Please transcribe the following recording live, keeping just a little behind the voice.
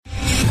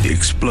the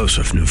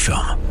explosive new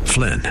film,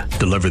 Flynn,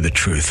 Deliver the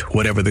Truth,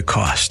 Whatever the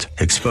Cost,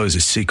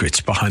 exposes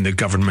secrets behind the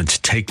government's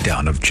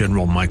takedown of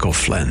General Michael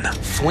Flynn.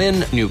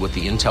 Flynn knew what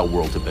the intel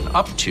world had been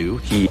up to.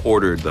 He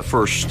ordered the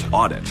first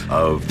audit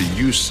of the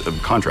use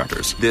of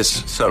contractors.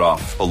 This set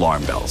off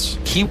alarm bells.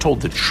 He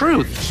told the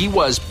truth. He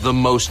was the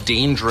most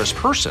dangerous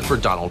person for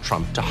Donald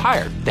Trump to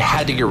hire. They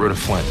had to get rid of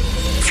Flynn.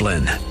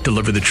 Flynn,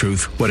 Deliver the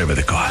Truth, Whatever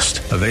the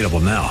Cost. Available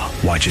now.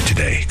 Watch it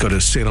today. Go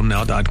to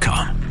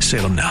salemnow.com.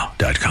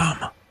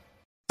 salemnow.com.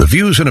 The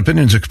views and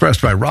opinions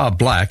expressed by Rob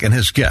Black and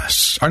his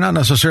guests are not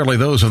necessarily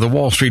those of the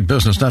Wall Street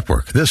Business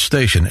Network, this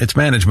station, its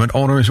management,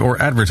 owners,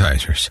 or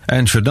advertisers,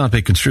 and should not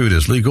be construed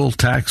as legal,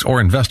 tax, or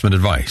investment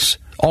advice.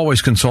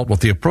 Always consult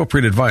with the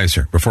appropriate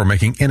advisor before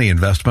making any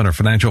investment or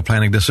financial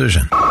planning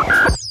decision.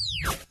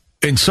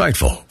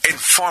 Insightful,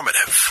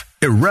 informative,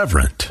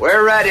 irreverent.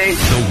 We're ready.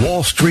 The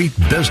Wall Street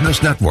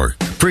Business Network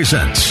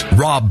presents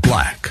Rob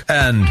Black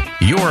and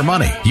Your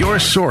Money, your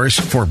source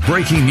for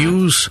breaking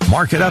news,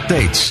 market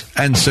updates,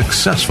 and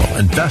successful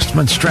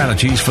investment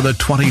strategies for the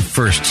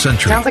 21st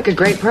century. Sounds like a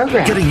great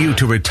program. Getting you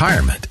to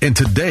retirement in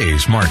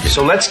today's market.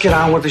 So let's get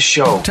on with the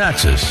show.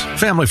 Taxes,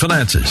 family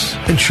finances,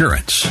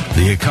 insurance,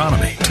 the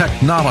economy,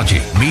 technology,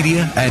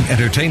 media, and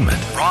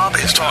entertainment. Rob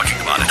is talking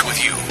about it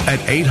with you at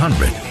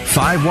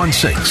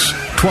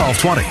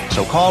 800-516-1220.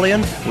 So call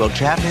in, we'll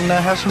chat and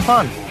have some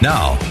fun.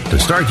 Now, to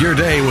start your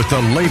day with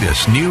the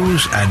latest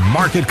news and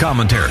market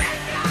commentary,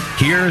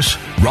 here's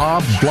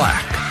Rob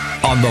Black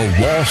on the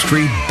Wall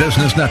Street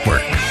Business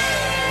Network.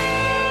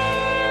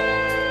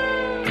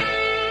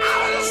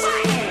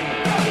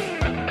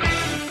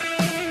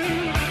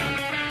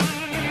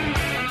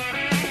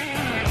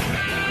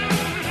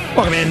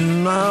 Welcome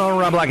in,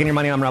 Rob Black and Your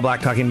Money. I'm Rob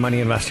Black, talking money,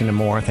 investing, and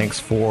more. Thanks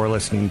for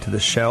listening to the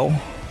show.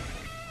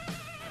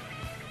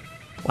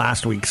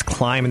 Last week's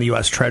climb in the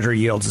U.S. Treasury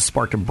yields has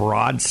sparked a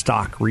broad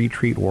stock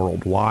retreat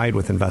worldwide,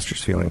 with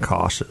investors feeling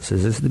cautious.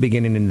 Is this the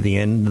beginning and the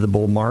end of the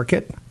bull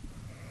market?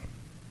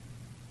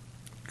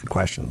 Good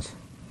questions.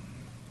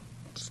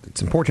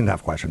 It's important to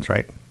have questions,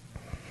 right?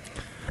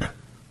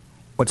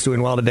 What's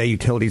doing well today?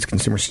 Utilities,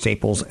 consumer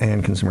staples,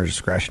 and consumer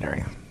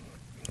discretionary.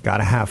 Got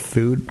to have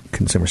food,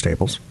 consumer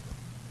staples.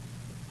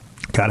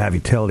 Got to have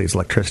utilities,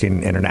 electricity,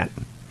 and internet.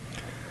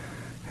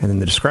 And then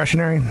the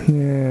discretionary,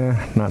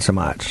 not so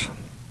much.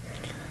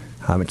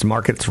 It's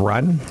markets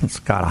run. It's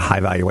got a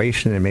high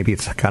valuation, and maybe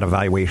it's got a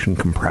valuation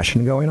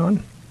compression going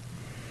on.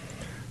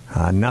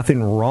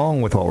 Nothing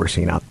wrong with what we're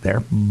seeing out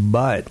there,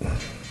 but we've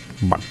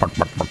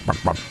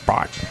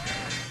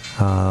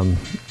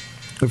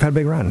had a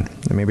big run.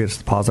 And maybe it's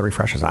the pause that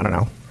refreshes. I don't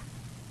know.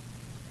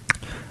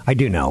 I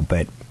do know,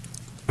 but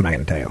I'm not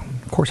going to tell you.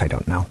 Of course I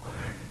don't know.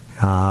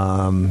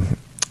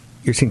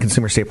 You're seeing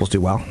consumer staples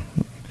do well.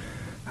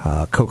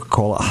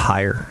 Coca-Cola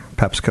higher,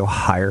 PepsiCo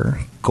higher,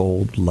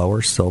 gold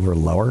lower, silver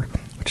lower,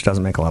 which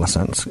doesn't make a lot of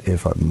sense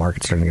if a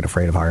market's starting to get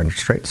afraid of higher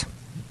interest rates.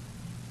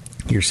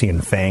 You're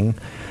seeing FANG,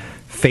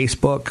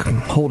 Facebook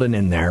holding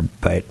in there,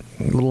 but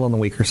a little on the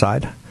weaker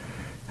side.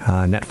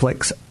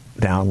 Netflix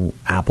down,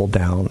 Apple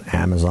down,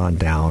 Amazon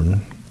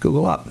down,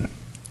 Google up.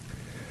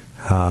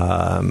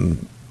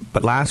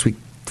 But last week,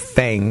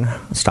 FANG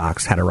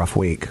stocks had a rough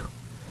week.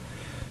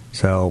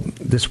 So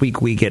this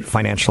week we get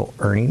financial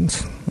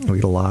earnings. We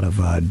get a lot of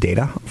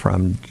data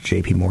from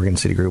JP Morgan,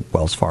 Citigroup,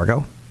 Wells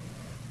Fargo.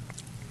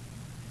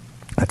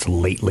 That's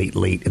late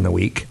in the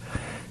week.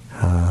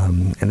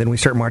 And then we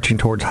start marching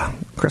towards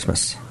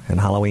Christmas and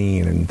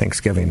Halloween and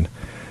Thanksgiving,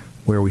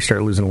 where we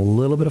start losing a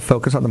little bit of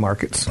focus on the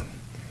markets.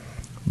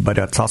 But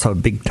it's also a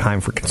big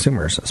time for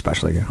consumers,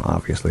 especially,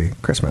 obviously,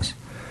 Christmas.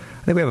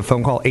 I think we have a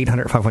phone call,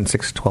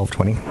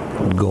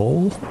 800-516-1220.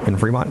 Goal in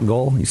Fremont.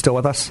 Goal, you still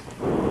with us?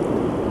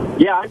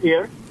 Yeah, I'm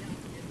here.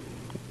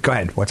 Go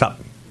ahead. What's up?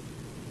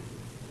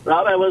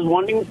 Rob, I was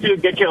wanting to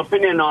get your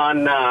opinion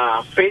on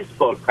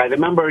Facebook. I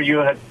remember you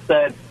had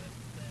said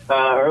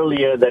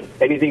earlier that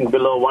anything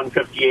below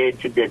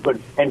 158 should be a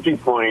good entry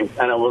point,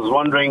 and I was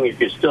wondering if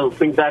you still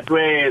think that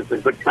way. Is it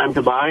a good time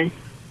to buy?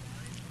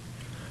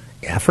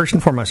 Yeah, first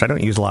and foremost, I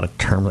don't use a lot of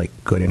term like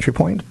good entry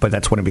point, but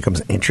that's when it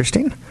becomes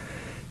interesting.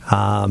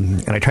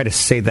 And I try to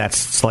say that's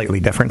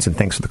slightly different, and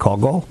thanks for the call,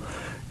 Goal,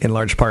 in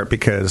large part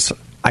because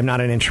I'm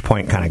not an entry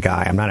point kind of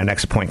guy. I'm not an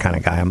exit point kind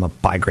of guy. I'm a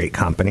buy great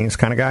companies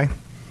kind of guy.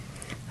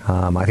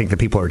 I think the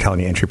people who are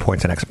telling you entry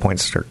points and exit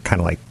points are kind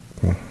of like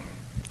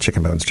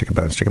chicken bones.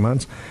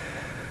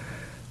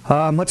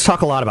 Let's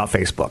talk a lot about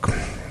Facebook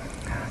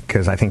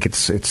because I think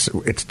it's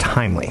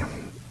timely.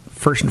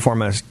 First and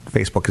foremost,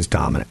 Facebook is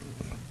dominant.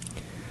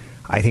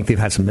 I think they've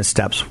had some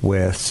missteps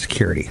with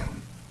security.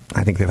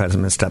 I think they've had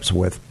some missteps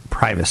with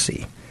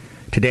privacy.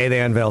 Today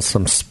they unveiled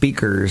some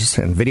speakers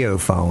and video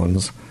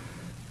phones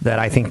that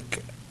I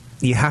think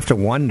you have to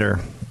wonder,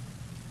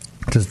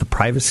 does the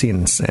privacy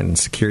and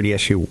security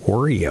issue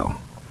worry you?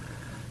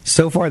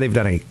 So far, they've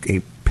done a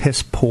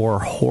piss-poor,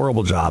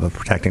 horrible job of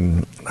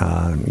protecting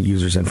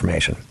users'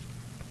 information.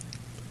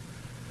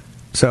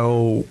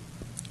 So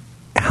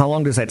how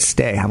long does that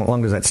stay? How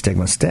long does that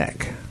stigma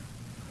stick?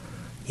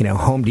 You know,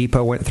 Home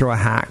Depot went through a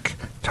hack.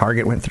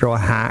 Target went through a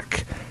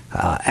hack.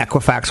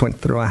 Equifax went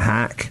through a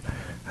hack.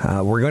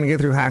 We're going to get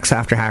through hacks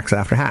after hacks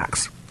after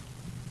hacks.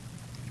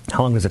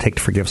 How long does it take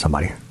to forgive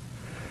somebody?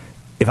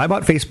 If I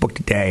bought Facebook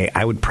today,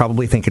 I would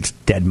probably think it's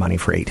dead money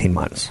for 18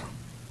 months.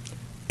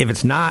 If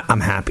it's not, I'm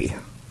happy.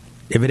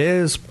 If it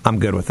is, I'm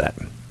good with that.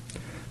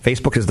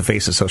 Facebook is the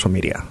face of social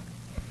media.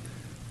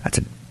 That's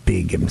a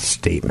big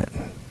statement.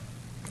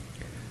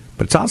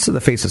 But it's also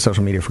the face of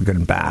social media for good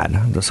and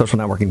bad. The social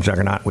networking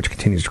juggernaut, which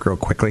continues to grow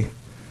quickly,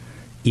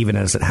 even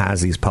as it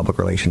has these public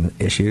relation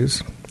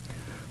issues,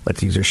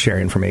 lets users share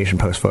information,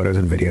 post photos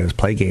and videos,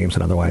 play games,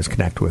 and otherwise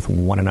connect with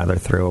one another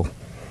through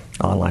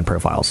online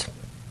profiles.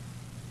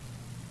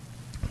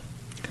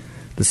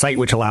 The site,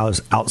 which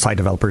allows outside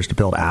developers to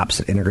build apps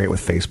that integrate with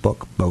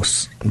Facebook,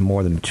 boasts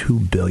more than 2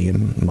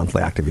 billion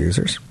monthly active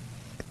users.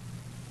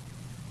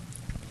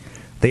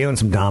 They own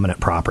some dominant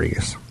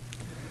properties.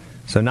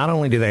 So not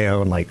only do they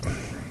own, like, I'm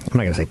not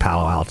going to say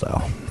Palo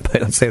Alto,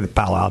 but let's say the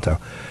Palo Alto,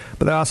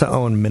 but they also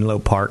own Menlo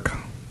Park,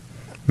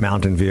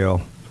 Mountain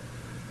View,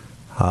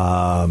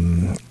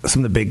 some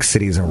of the big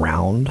cities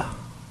around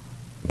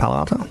Palo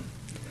Alto.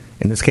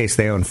 In this case,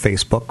 they own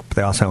Facebook, but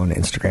they also own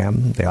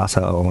Instagram. They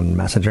also own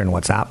Messenger and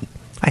WhatsApp.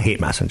 I hate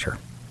Messenger.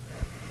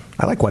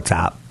 I like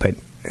WhatsApp, but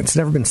it's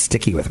never been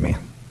sticky with me.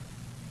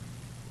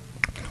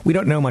 We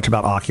don't know much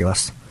about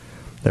Oculus,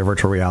 their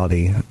virtual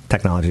reality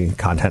technology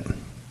content.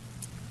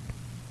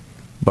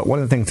 But one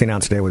of the things they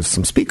announced today was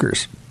some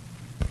speakers.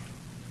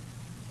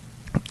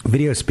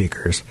 Video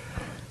speakers.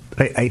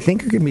 I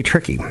think are going to be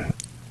tricky.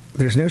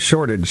 There's no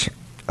shortage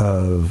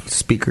of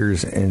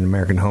speakers in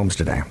American homes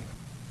today.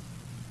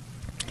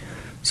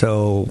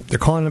 So they're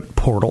calling it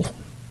Portal.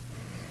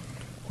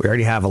 We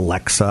already have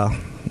Alexa.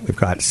 We've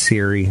got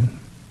Siri.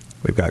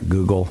 We've got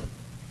Google.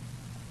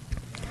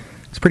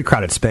 It's a pretty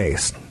crowded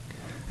space.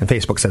 And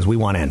Facebook says we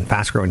want in.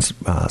 Fast-growing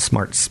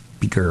smart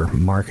speaker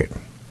market.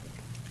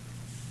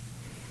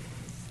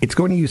 It's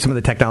going to use some of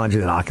the technology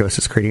that Oculus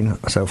is creating.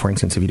 So, for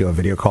instance, if you do a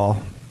video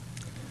call,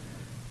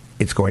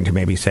 it's going to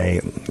maybe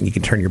say you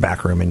can turn your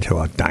back room into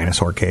a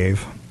dinosaur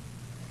cave.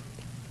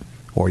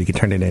 Or you can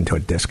turn it into a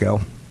disco.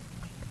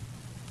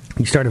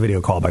 You start a video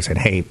call by saying,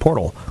 hey,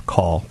 Portal,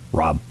 call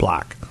Rob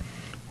Black.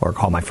 Or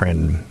call my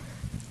friend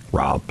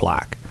Rob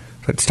Black.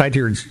 So it's tied to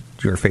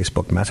your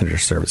Facebook Messenger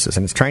services,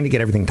 and it's trying to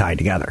get everything tied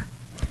together.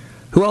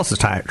 Who else is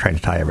trying to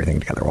tie everything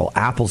together? Well,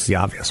 Apple's the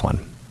obvious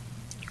one.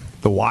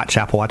 The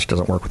Apple Watch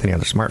doesn't work with any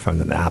other smartphone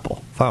than the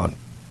Apple phone.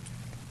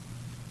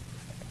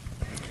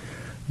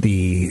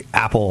 The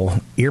Apple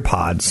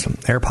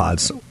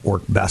AirPods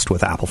work best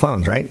with Apple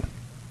phones, right?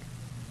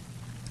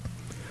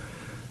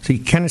 So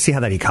you kind of see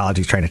how that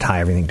ecology is trying to tie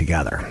everything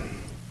together.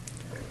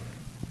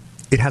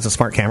 It has a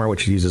smart camera,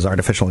 which uses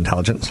artificial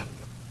intelligence.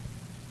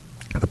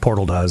 The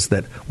Portal does,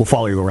 that will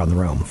follow you around the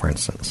room, for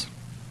instance.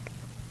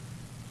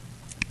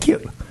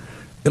 Cute.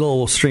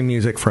 It'll stream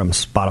music from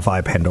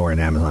Spotify, Pandora,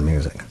 and Amazon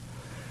Music.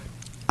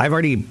 I've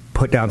already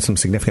put down some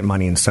significant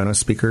money in Sonos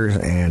speakers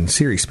and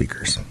Siri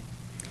speakers.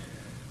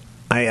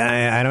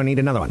 I don't need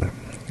another one.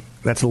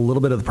 That's a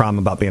little bit of the problem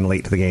about being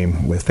late to the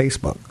game with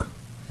Facebook.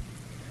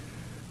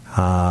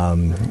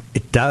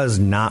 It does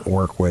not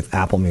work with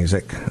Apple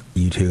Music,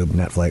 YouTube,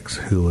 Netflix,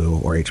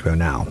 Hulu, or HBO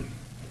Now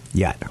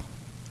yet.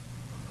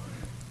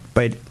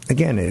 But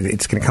again,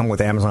 it's going to come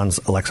with Amazon's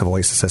Alexa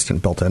voice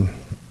assistant built in.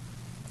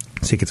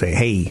 So you could say,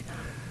 hey,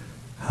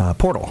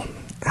 Portal,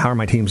 how are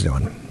my teams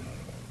doing?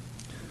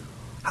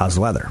 How's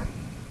the weather?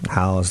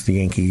 How's the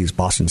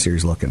Yankees-Boston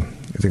series looking?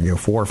 Is it going to go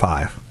 4 or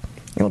 5?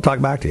 It'll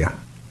talk back to you.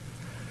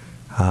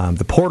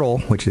 The Portal,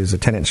 which is a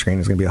 10-inch screen,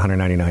 is going to be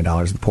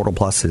 $199. The Portal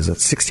Plus is a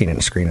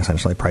 16-inch screen,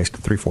 essentially priced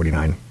at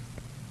 $349.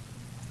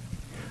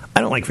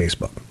 I don't like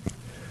Facebook.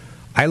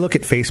 I look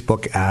at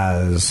Facebook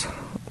as,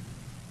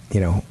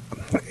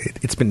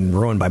 it's been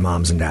ruined by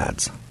moms and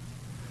dads.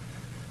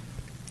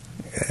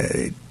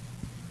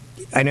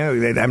 I know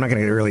that I'm not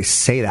going to really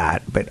say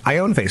that, but I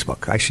own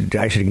Facebook. I should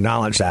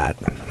acknowledge that.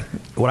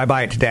 Would I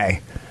buy it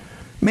today?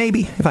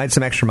 Maybe, if I had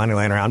some extra money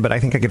laying around, but I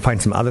think I could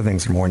find some other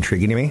things that are more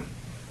intriguing to me.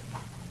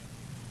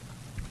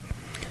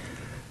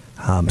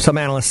 Some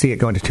analysts see it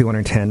going to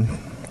 210,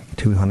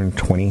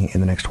 220 in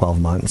the next 12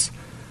 months.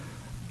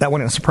 That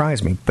wouldn't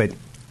surprise me, but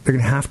they're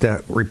going to have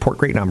to report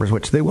great numbers,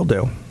 which they will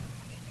do.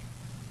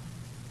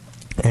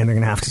 And they're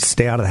going to have to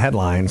stay out of the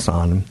headlines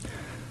on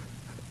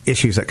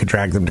issues that could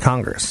drag them to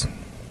Congress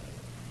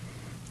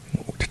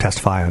to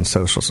testify on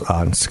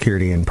on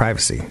security and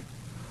privacy.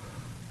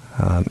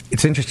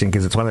 It's interesting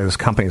because it's one of those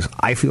companies.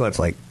 I feel it's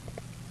like,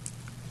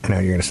 I know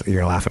you're going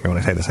to laugh at me when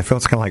I say this. I feel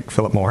it's kind of like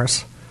Philip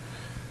Morris,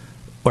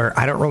 where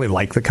I don't really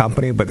like the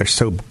company, but they're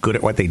so good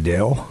at what they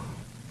do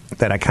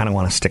that I kind of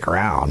want to stick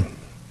around.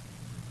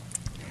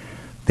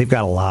 They've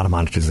got a lot of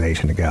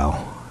monetization to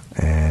go,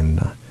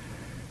 and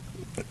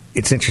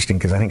it's interesting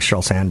because I think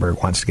Sheryl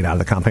Sandberg wants to get out of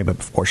the company, but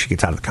before she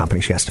gets out of the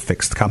company, she has to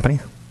fix the company.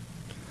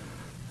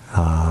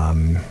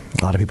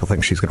 A lot of people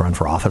think she's going to run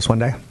for office one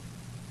day.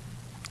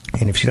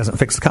 And if she doesn't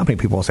fix the company,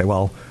 people will say,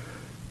 well,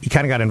 you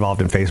kind of got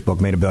involved in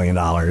Facebook, made $1 billion,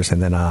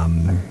 and then,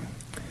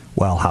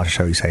 how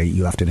shall you say,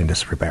 you left it in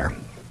disrepair.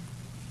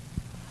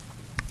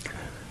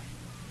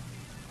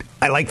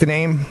 I like the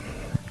name.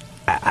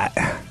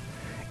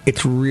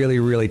 It's really,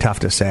 really tough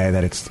to say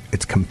that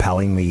it's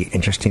compellingly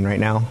interesting right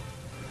now.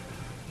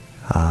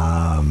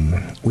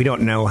 We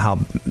don't know how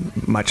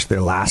much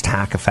their last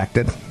hack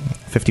affected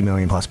 50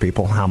 million plus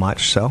people. How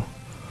much so?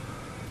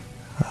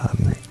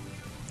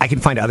 I can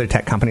find other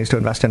tech companies to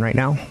invest in right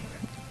now.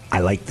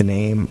 I like the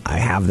name. I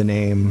have the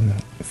name.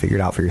 Figure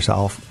it out for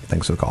yourself.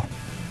 Thanks for the call.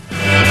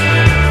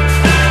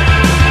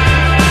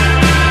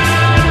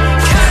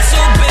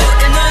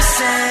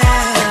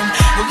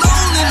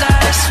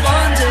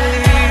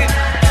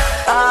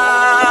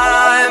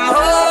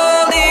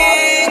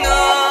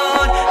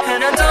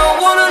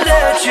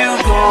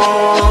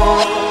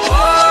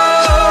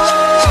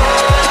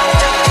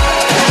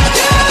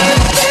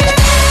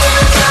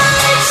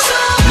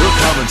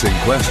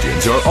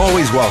 Questions are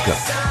always welcome.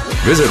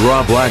 Visit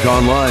Rob Black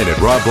online at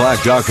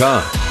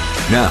robblack.com.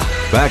 Now,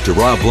 back to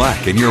Rob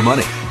Black and Your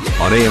Money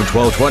on AM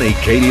 1220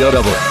 KDOW.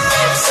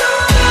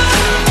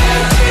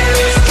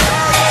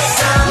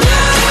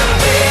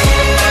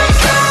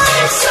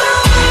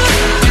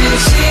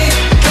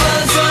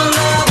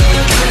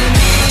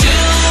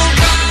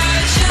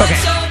 Okay.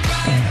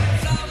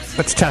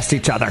 Let's test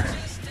each other.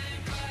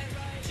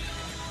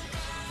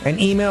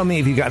 And email me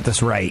if you got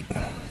this right.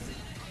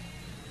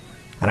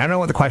 And I don't know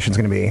what the question's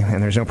going to be,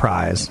 and there's no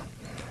prize.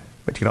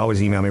 But you can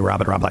always email me,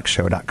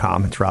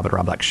 rob@robblackshow.com. It's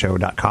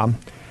rob@robblackshow.com.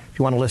 If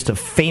you want a list of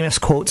famous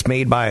quotes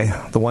made by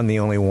the one, the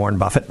only Warren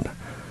Buffett,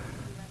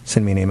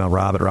 send me an email,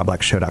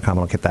 rob@robblackshow.com, and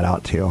I'll get that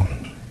out to you.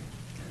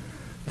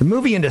 The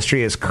movie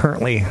industry is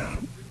currently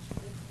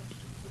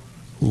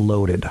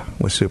loaded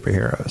with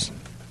superheroes.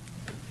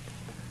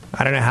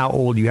 I don't know how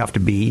old you have to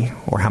be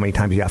or how many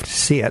times you have to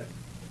see it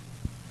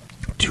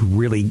to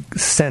really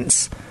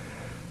sense.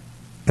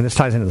 And this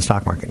ties into the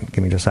stock market.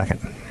 Give me just a second.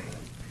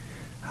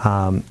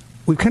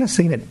 We've kind of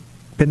seen it,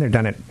 been there,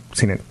 done it,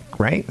 seen it,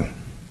 right?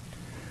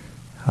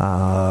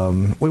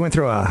 We went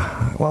through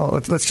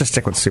let's just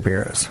stick with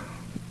superheroes.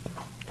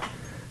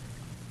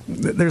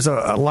 There's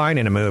a line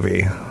in a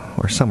movie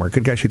or somewhere,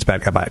 good guy shoots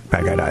bad guy, bad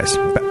guy dies.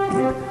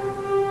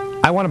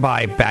 I want to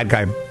buy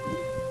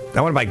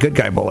good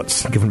guy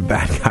bullets given to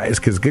bad guys,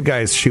 because good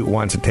guys shoot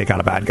once and take out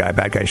a bad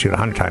guys shoot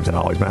 100 times and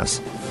always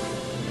miss.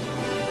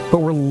 But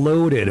we're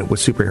loaded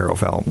with superhero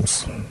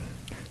films.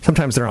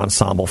 Sometimes they're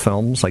ensemble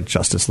films like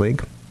Justice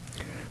League.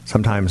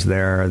 Sometimes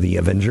they're the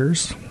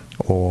Avengers,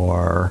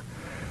 or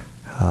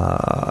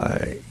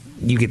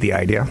you get the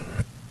idea.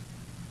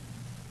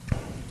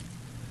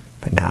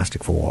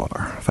 Fantastic Four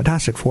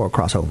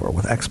crossover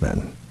with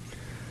X-Men.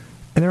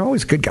 And they're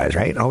always good guys,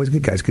 right? Always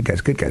good guys.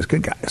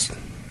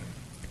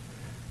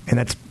 And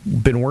that's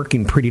been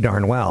working pretty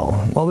darn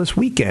well. Well, this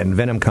weekend,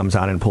 Venom comes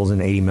out and pulls in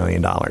 $80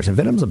 million. And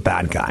Venom's a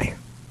bad guy.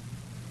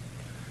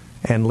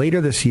 And later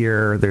this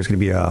year, there's going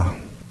to be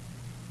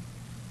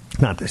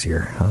next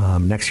year,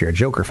 a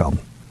Joker film.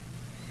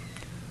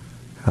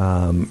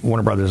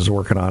 Warner Brothers is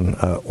working on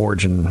an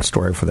origin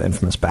story for the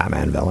infamous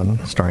Batman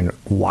villain, starring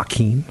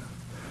Joaquin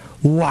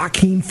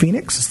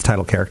Phoenix is the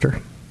title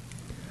character.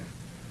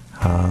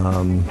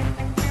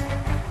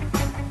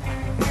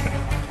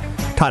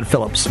 Todd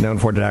Phillips, known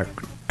for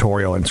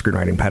directorial and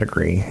screenwriting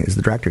pedigree, is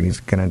the director.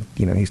 He's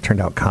he's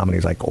turned out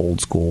comedies like Old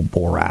School,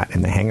 Borat,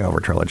 and the Hangover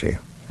trilogy.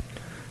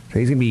 So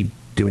he's going to be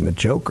doing the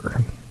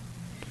Joker.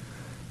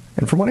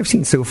 And from what I've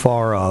seen so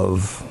far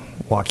of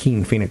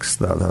Joaquin Phoenix,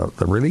 the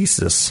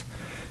releases,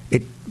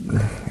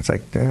 it's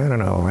like, I don't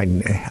know.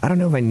 I don't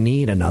know if I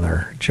need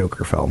another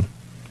Joker film.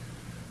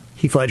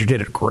 Heath Ledger did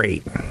it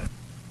great.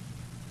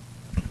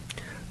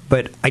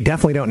 But I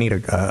definitely don't need a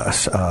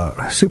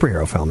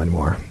superhero film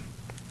anymore.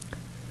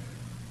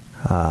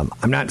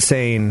 I'm not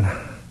saying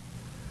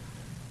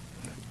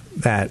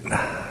that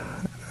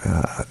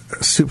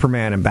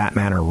Superman and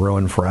Batman are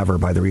ruined forever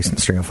by the recent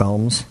string of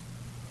films,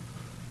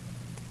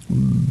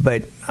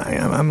 but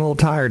I'm a little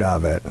tired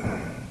of it.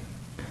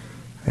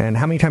 And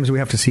how many times do we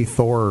have to see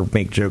Thor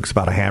make jokes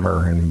about a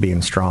hammer and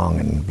being strong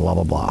and blah,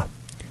 blah, blah?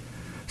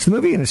 So the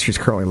movie industry is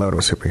currently loaded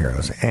with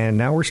superheroes, and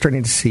now we're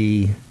starting to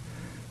see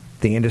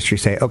the industry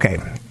say, okay,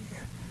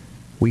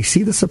 we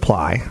see the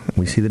supply,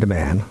 we see the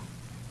demand.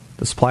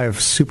 The supply of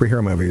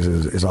superhero movies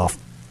is off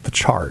the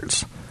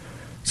charts.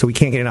 So we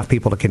can't get enough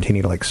people to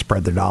continue to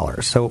spread their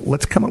dollars. So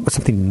let's come up with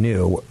something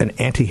new, an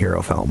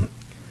anti-hero film.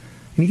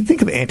 And you can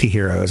think of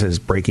anti-heroes as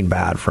Breaking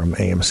Bad from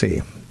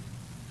AMC,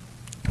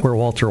 where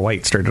Walter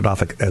White started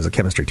off as a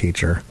chemistry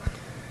teacher.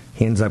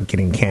 He ends up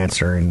getting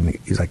cancer, and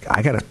he's like,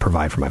 I got to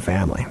provide for my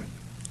family.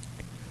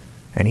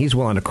 And he's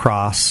willing to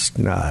cross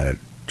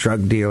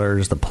drug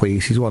dealers, the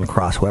police. He's willing to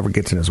cross whoever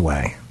gets in his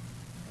way.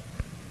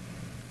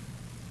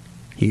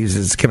 He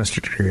uses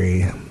chemistry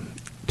degree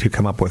to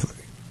come up with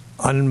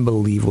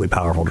unbelievably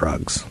powerful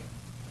drugs.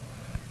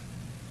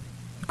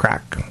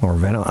 Crack, or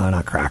venom,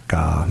 not crack,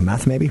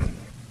 meth maybe? Have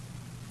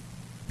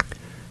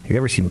you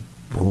ever seen...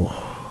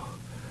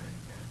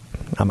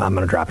 I'm going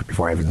to drop it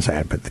before I even say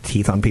it, but the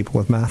teeth on people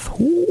with meth?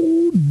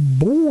 Oh,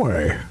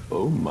 boy.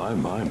 Oh,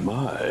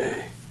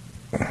 my.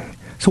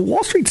 So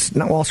Wall Street's,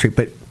 not Wall Street,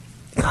 but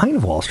kind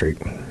of Wall Street.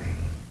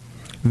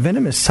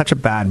 Venom is such a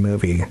bad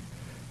movie.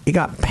 It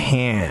got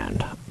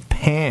panned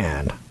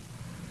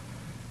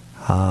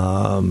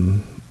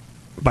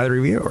by the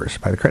reviewers,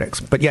 by the critics.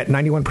 But yet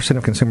 91%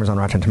 of consumers on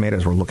Rotten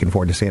Tomatoes were looking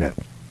forward to seeing it.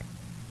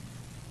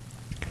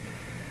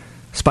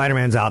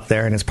 Spider-Man's out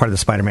there, and it's part of the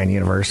Spider-Man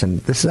universe. And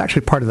this is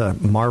actually part of the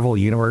Marvel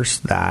universe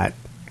that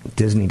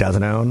Disney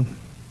doesn't own,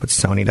 but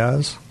Sony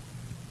does.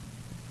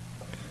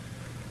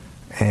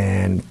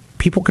 And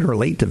people can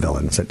relate to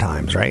villains at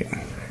times, right?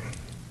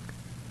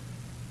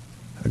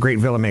 A great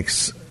villain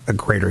makes a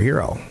greater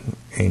hero.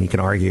 And you can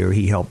argue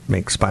he helped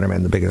make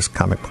Spider-Man the biggest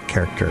comic book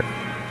character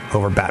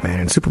over Batman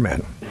and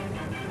Superman.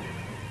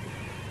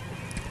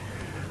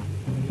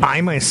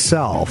 I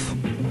myself...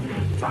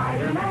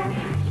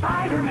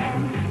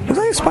 Spider-Man. Was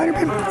I a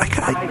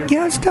Spider-Man?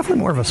 Yeah, I was definitely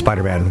more of a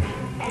Spider-Man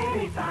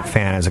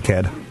fan as a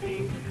kid.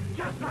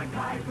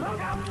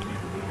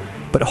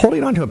 But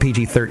holding on to a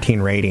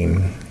PG-13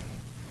 rating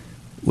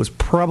was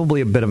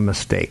probably a bit of a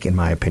mistake, in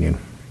my opinion.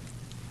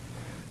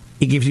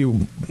 It gives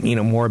you,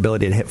 more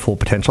ability to hit full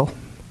potential.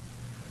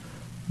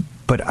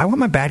 But I want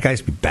my bad guys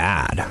to be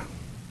bad.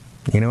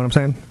 You know what I'm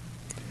saying?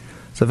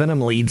 So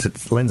Venom lends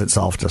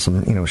itself to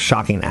some,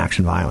 shocking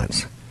action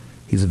violence.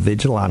 He's a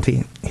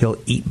vigilante. He'll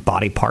eat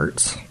body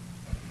parts.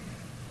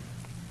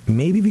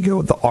 Maybe if you go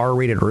with the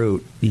R-rated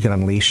route, you can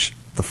unleash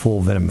the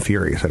full Venom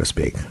fury, so to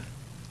speak.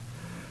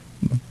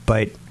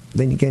 But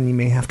then again, you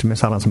may have to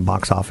miss out on some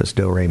box office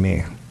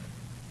do-re-mi.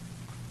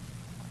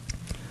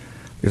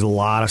 There's a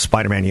lot of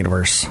Spider-Man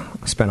universe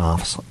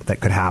spinoffs that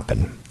could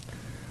happen.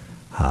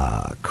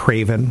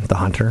 Kraven, the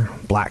Hunter,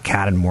 Black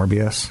Cat and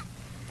Morbius.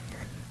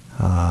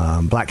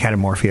 Black Cat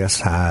and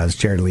Morpheus has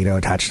Jared Leto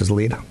attached as the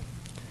lead.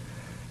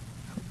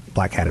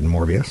 Black Cat and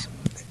Morbius.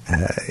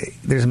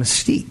 There's a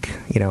mystique,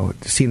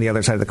 seeing the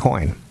other side of the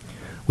coin.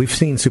 We've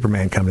seen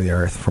Superman come to the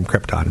Earth from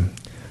Krypton,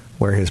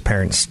 where his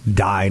parents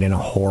died in a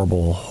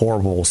horrible,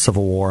 horrible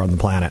civil war on the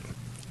planet.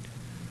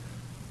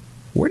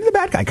 Where did the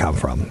bad guy come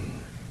from?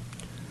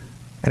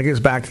 And it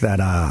goes back to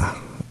that,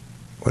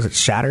 was it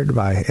Shattered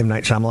by M.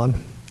 Night Shyamalan?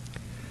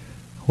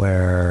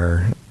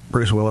 Where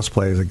Bruce Willis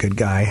plays a good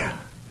guy.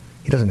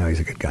 He doesn't know he's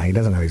a good guy. He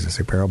doesn't know he's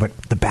a superhero, but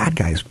the bad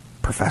guy is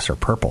Professor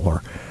Purple,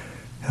 or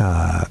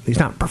he's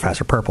not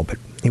Professor Purple, but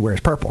he wears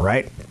purple,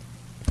 right?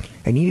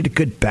 And you need a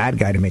good bad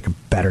guy to make a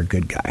better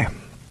good guy.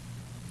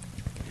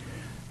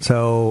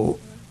 So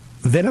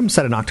Venom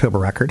set an October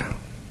record,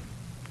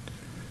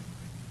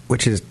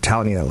 which is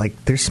telling you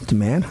that, there's some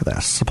demand for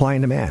this, supply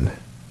and demand.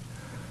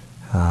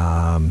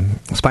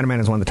 Spider-Man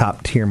is one of the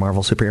top tier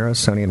Marvel superheroes.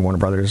 Sony and Warner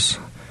Brothers,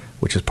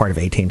 which is part of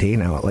AT&T.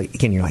 Now,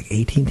 again, you're like,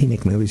 AT&T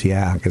make movies?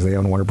 Yeah, because they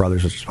own Warner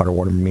Brothers, which is part of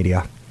Warner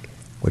Media,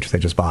 which they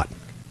just bought.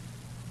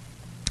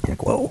 You're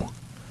like, whoa.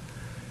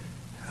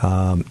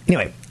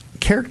 Anyway,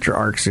 character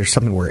arcs are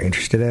something we're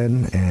interested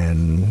in,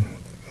 and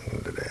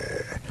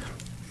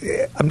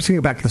I'm just going to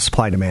go back to the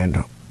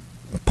supply-demand.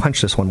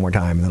 Punch this one more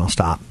time, and then I'll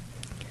stop.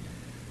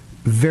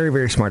 Very,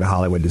 very smart of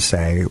Hollywood to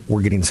say,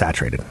 we're getting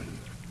saturated.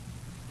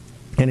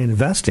 And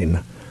investing,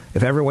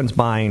 if everyone's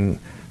buying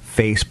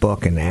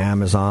Facebook and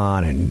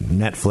Amazon and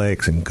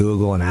Netflix and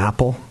Google and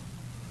Apple,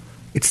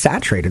 it's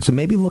saturated. So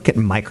maybe look at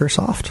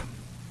Microsoft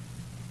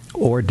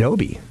or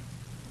Adobe,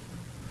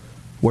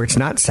 where it's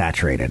not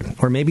saturated.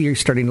 Or maybe you're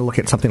starting to look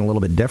at something a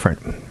little bit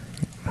different,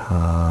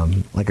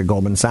 like a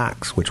Goldman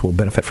Sachs, which will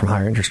benefit from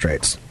higher interest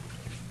rates.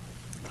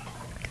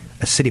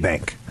 A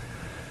Citibank.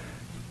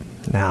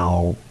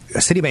 Now, a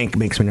Citibank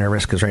makes me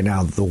nervous because right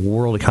now the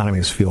world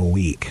economies feel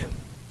weak,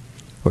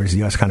 whereas the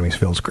U.S. economy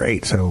feels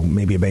great. So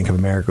maybe a Bank of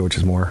America, which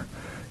is more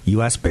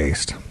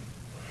U.S.-based.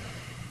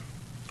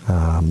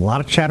 A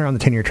lot of chatter on the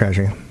 10-year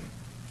Treasury. A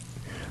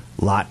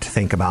lot to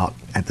think about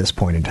at this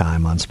point in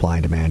time on supply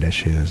and demand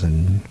issues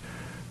and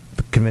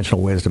the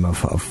conventional wisdom of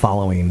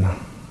following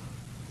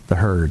the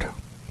herd.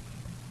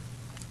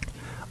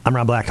 I'm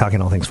Rob Black,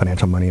 talking all things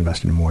financial, money,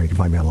 investing, and more. You can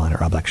find me online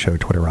at Rob Black Show,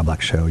 Twitter, Rob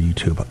Black Show,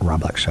 YouTube,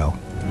 Rob Black Show.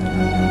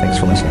 Thanks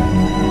for listening.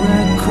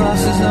 Red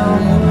crosses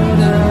on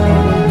the door.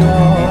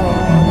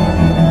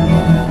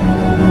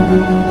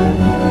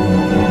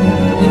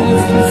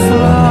 If you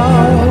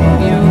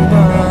flow, you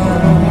burn.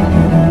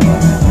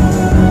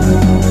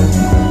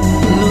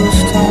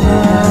 Loose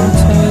turntables.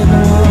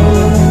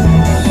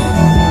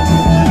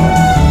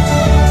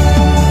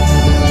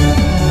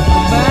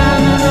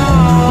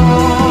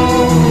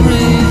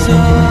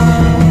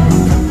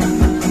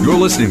 You're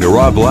listening to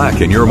Rob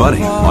Black and Your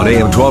Money on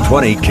AM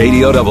 1220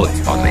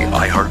 KDOW on the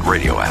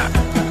iHeartRadio app.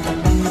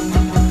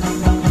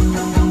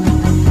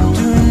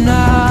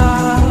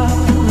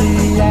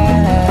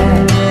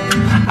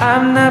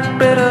 I'm not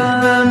bitter,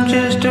 I'm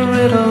just a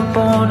riddle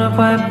born of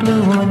white,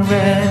 blue, and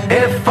red.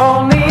 If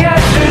only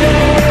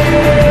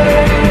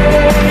yesterday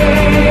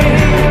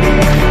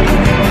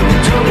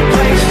took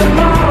place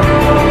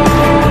tomorrow,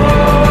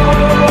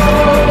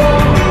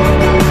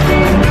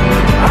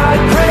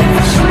 I'd pray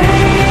for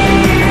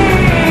sleep,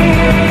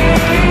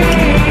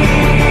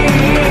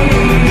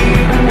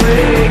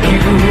 wake you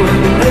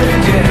and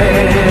lift your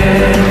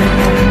head,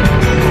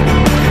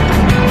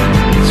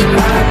 so I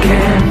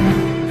can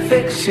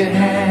fix your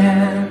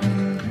hand.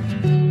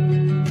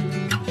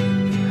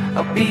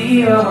 I'll be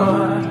your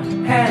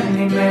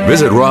handyman.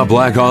 Visit Rob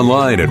Black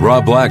online at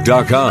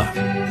robblack.com.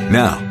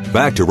 Now,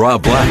 back to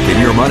Rob Black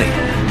and Your Money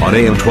on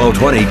AM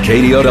 1220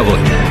 KDOW.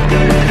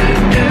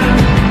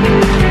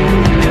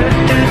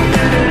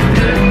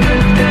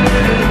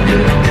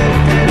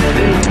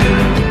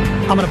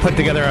 I'm going to put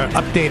together an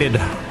updated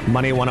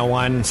Money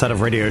 101 set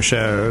of radio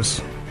shows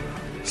 /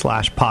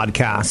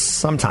 podcasts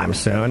sometime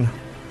soon.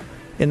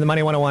 In the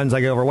Money 101s,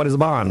 I go over what is a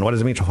bond, what is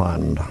a mutual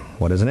fund,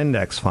 what is an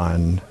index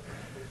fund.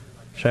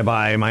 Should I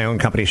buy my own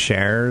company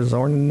shares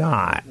or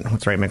not?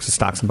 What's the right mix of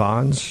stocks and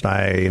bonds? Should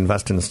I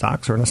invest in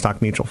stocks or in a stock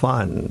mutual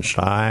fund? Should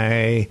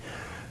I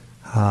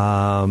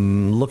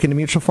look into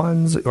mutual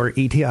funds or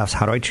ETFs?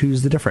 How do I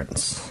choose the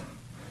difference?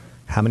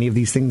 How many of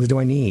these things do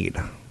I need?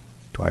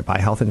 Do I buy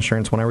health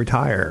insurance when I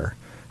retire?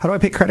 How do I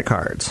pay credit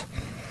cards?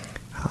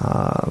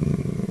 A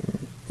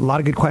lot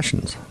of good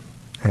questions.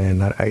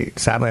 And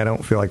sadly, I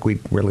don't feel like we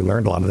really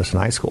learned a lot of this in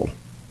high school.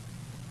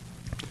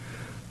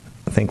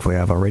 Thankfully, I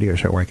have a radio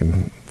show where I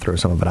can throw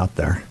some of it out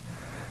there.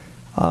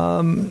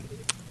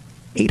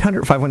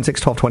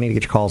 800-516-1220 to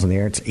get your calls in the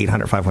air. It's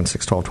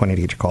 800-516-1220 to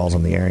get your calls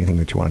on the air. Anything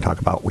that you want to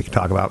talk about, we can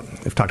talk about.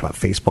 We've talked about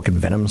Facebook and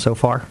Venom so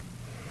far.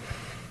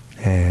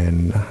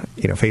 And,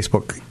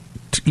 Facebook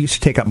used to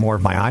take up more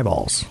of my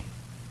eyeballs.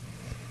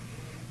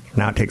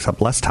 Now it takes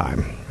up less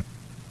time.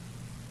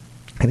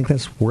 I think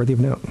that's worthy of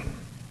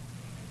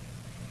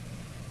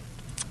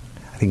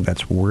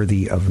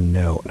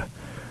note.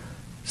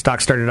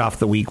 Stocks started off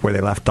the week where they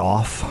left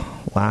off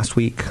last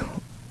week,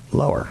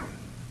 lower.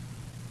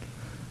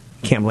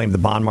 Can't blame the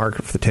bond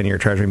market for the 10-year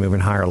Treasury moving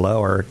higher or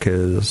lower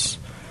because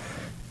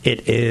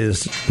it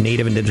is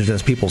Native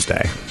Indigenous Peoples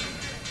Day.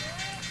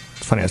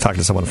 It's funny, I was talking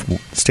to someone from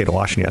the state of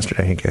Washington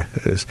yesterday. I think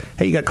it was,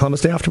 hey, you got Columbus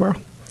Day off tomorrow?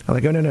 I'm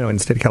like, oh, no. In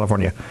the state of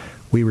California,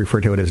 we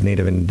refer to it as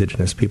Native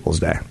Indigenous Peoples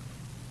Day.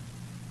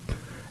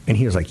 And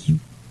he was like,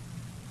 you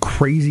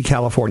crazy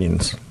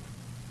Californians.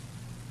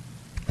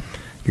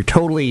 You're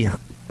totally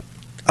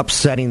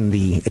upsetting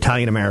the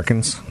Italian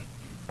Americans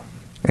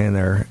and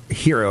their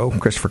hero,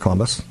 Christopher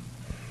Columbus,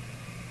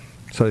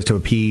 so as to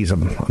appease a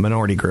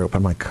minority group.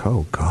 I'm like,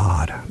 oh,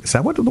 God. Is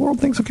that what the world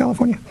thinks of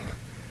California?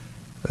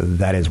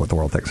 That is what the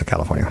world thinks of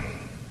California.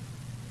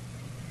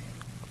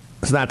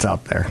 So that's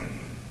out there.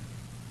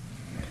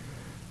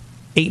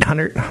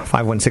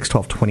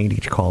 800-516-1220 to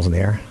get your calls in the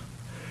air.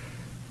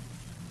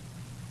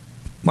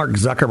 Mark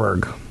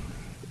Zuckerberg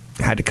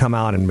had to come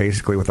out and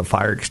basically with a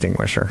fire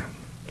extinguisher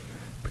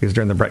because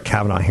during the Brett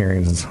Kavanaugh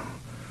hearings,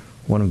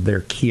 one of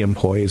their key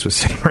employees was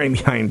sitting right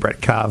behind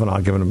Brett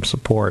Kavanaugh giving him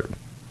support.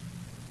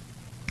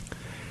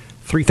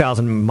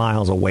 3,000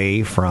 miles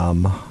away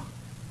from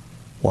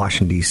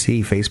Washington,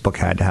 D.C., Facebook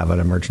had to have an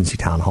emergency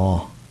town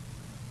hall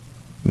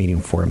meeting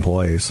for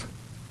employees.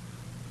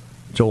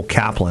 Joel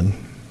Kaplan,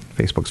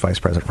 Facebook's vice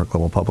president for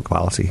global public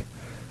policy,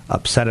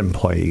 upset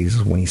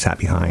employees when he sat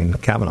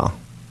behind Kavanaugh.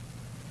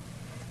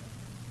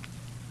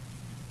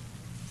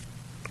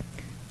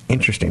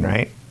 Interesting,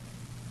 right?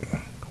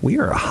 We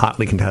are a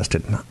hotly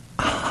contested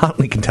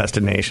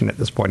nation at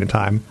this point in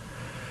time.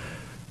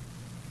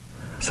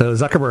 So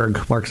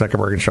Mark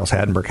Zuckerberg and Charles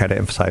Hadenberg had to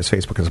emphasize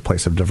Facebook as a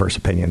place of diverse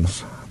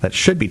opinions that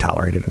should be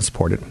tolerated and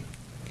supported.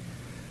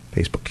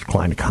 Facebook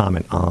declined to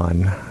comment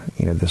on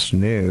this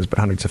news, but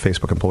hundreds of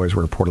Facebook employees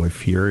were reportedly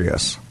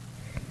furious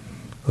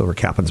over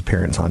Kaplan's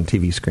appearance on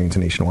TV screens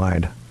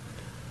nationwide.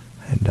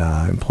 And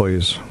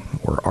employees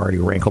were already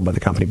rankled by the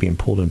company being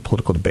pulled in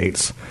political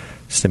debates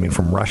stemming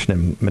from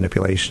Russian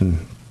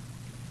manipulation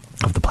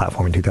of the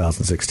platform in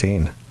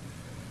 2016.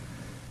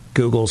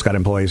 Google's got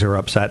employees who are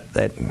upset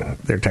that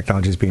their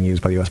technology is being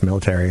used by the U.S.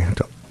 military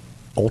to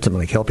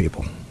ultimately kill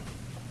people.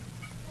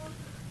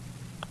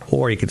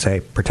 Or you could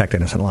say protect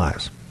innocent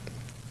lives.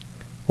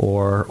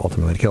 Or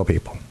ultimately to kill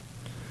people.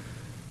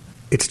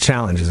 It's a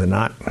challenge, is it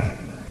not? Do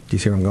you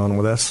see where I'm going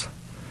with this?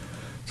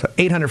 So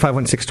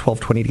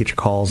 800-516-1220 to get your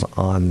calls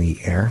on the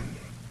air.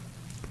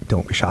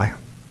 Don't be shy.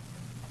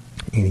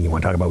 Anything you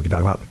want to talk about, we can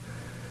talk about.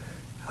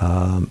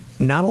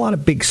 Not a lot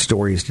of big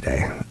stories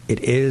today. It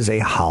is a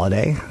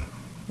holiday,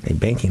 a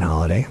banking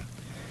holiday,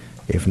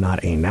 if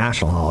not a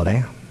national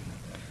holiday.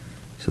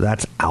 So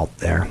that's out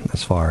there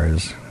as far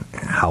as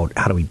how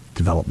do we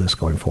develop this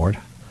going forward.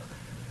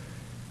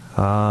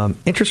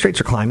 Interest rates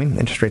are climbing.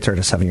 Interest rates are at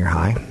a 7-year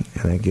high,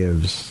 and it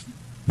gives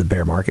the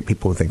bear market,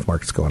 people who think the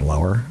market's going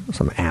lower,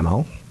 some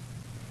ammo.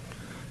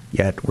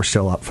 Yet we're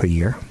still up for the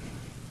year.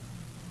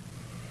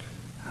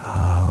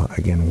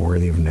 Again,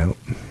 worthy of note.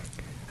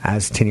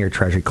 As 10-year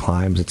Treasury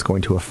climbs, it's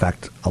going to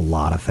affect a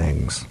lot of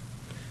things.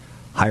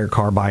 Higher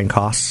car buying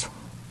costs,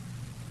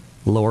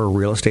 lower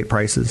real estate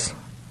prices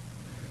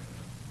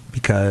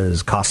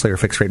because costlier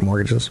fixed-rate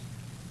mortgages.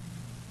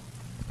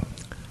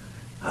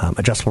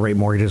 Adjustable rate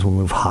mortgages will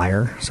move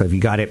higher. So if you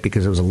got it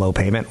because it was a low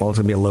payment, well, it's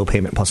going to be a low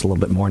payment plus a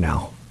little bit more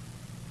now.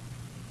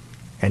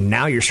 And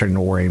now you're starting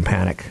to worry and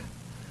panic.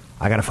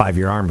 I got a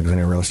 5-year ARM because I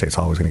know real estate's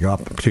always going to go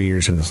up. 2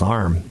 years in this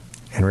ARM,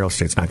 and real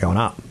estate's not going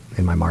up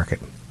in my market.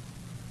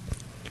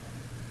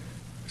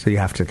 So you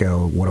have to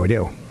go, what do I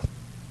do?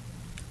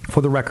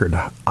 For the record,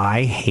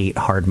 I hate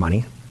hard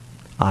money.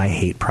 I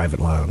hate private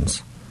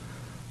loans.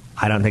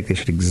 I don't think they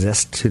should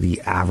exist to the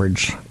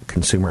average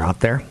consumer out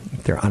there.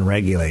 They're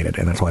unregulated,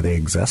 and that's why they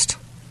exist.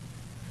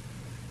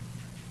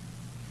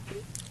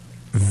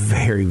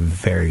 Very,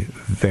 very,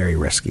 very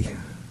risky.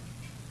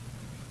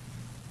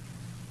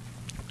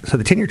 So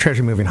the 10-year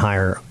Treasury moving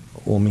higher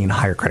will mean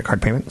higher credit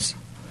card payments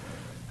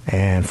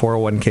and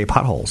 401k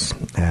potholes,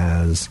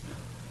 as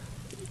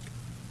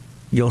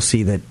you'll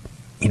see that,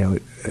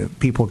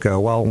 people go,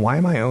 well, why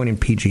am I owning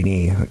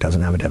PG&E, who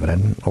doesn't have a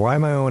dividend? Or why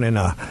am I owning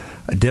a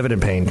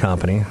dividend-paying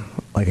company,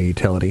 like a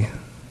utility,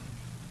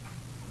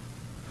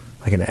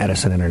 like an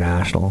Edison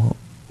International,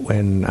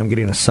 when I'm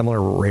getting a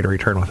similar rate of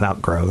return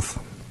without growth?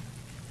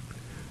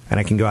 And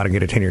I can go out and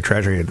get a 10-year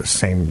Treasury at the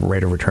same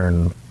rate of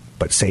return,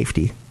 but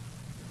safety.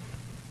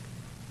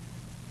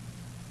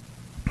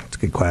 That's a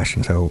good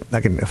question. So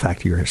that can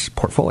affect your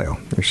portfolio,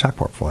 your stock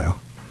portfolio.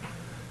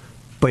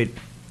 But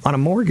on a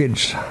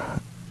mortgage,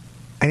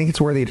 I think it's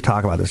worthy to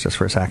talk about this just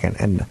for a second.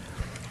 And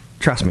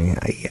trust me,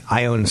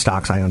 I own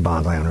stocks, I own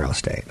bonds, I own real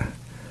estate.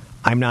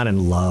 I'm not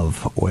in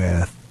love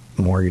with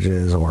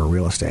mortgages or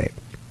real estate.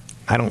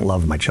 I don't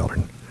love my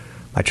children.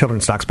 My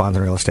children's stocks, bonds,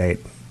 and real estate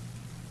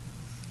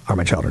are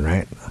my children,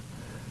 right?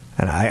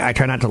 And I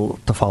try not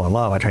to fall in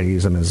love. I try to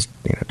use them as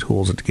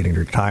tools to get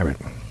into retirement.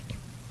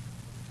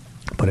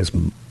 But as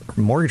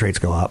mortgage rates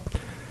go up,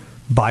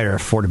 buyer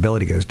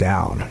affordability goes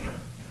down.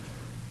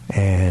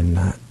 And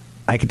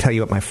I can tell you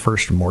what my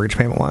first mortgage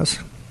payment was.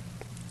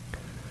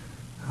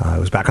 It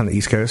was back on the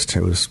East Coast.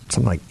 It was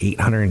something like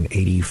 $885,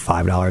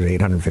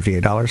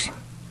 $858.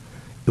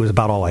 It was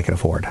about all I could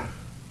afford.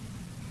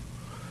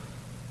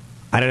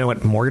 I don't know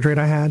what mortgage rate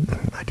I had.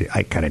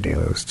 I kind of do.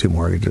 It was 2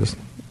 mortgages.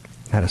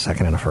 I had a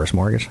second and a first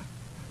mortgage.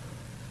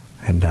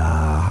 And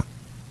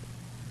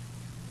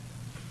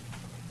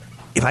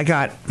if I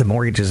got the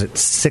mortgages at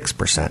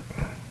 6%,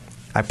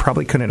 I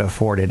probably couldn't have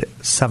afforded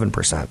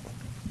 7%.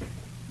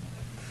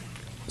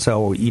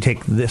 So you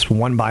take this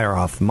one buyer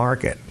off the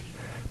market,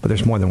 but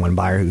there's more than one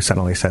buyer who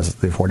suddenly says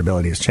the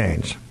affordability has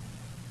changed.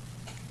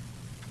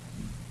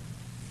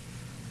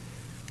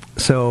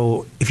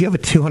 So if you have a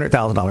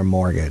 $200,000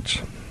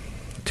 mortgage,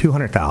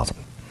 $200,000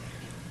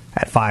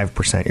 at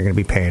 5%, you're going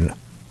to be paying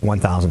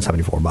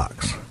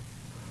 $1,074.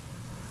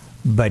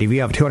 But if you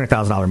have a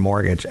 $200,000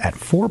 mortgage at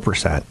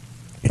 4%,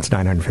 it's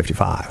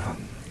 $955.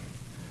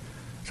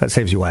 So that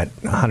saves you what,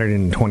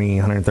 $120,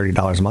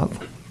 $130 a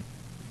month?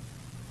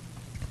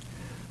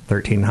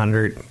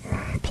 $1,300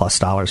 plus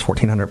dollars,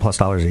 $1,400 plus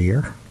dollars a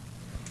year.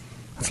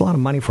 That's a lot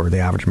of money for the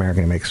average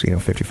American who makes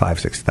 $55,000,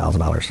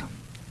 $60,000.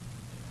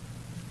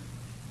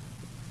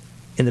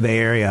 In the Bay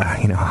Area,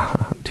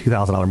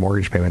 $2,000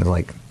 mortgage payment is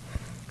like,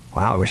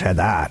 wow, I wish I had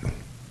that.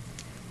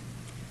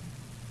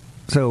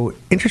 So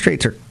interest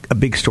rates are a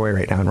big story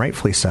right now, and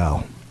rightfully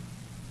so.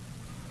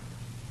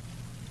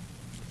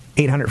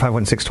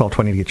 800-516-1220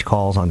 to get your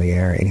calls on the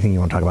air. Anything you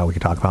want to talk about, we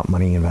can talk about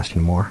money,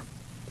 investing, more.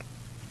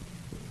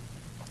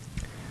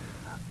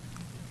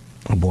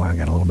 Oh boy, I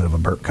got a little bit of a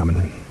burp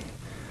coming.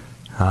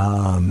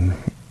 A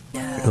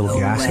little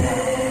gassy.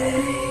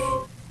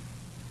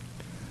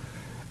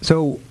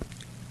 So,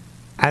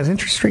 as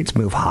interest rates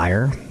move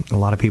higher, a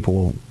lot of people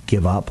will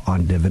give up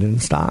on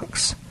dividend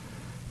stocks.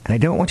 And I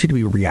don't want you to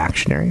be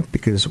reactionary,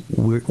 because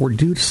we're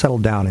due to settle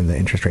down in the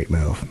interest rate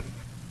move.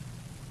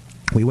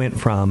 We went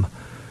from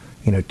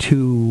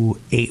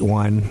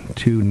 2.81,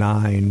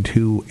 2.9,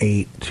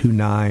 2.8,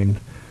 2.9,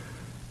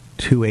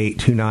 2.8,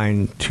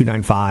 2.9,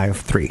 2.95,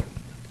 3.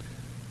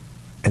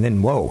 And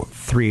then,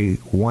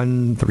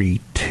 3.1,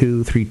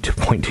 3.2,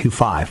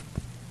 3.25.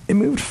 It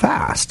moved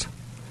fast.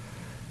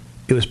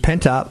 It was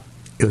pent up.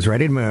 It was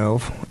ready to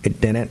move. It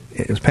didn't.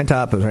 It was pent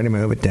up. It was ready to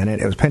move. It didn't.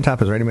 It was pent up.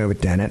 It was ready to move.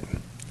 It didn't.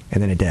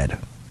 And then it did.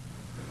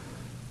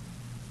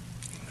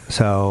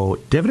 So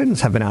dividends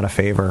have been out of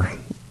favor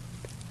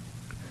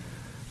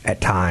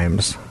at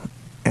times,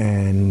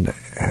 and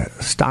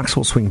stocks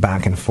will swing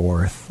back and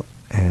forth,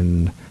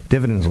 and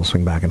dividends will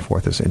swing back and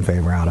forth as in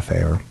favor, out of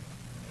favor.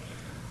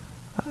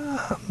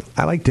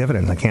 I like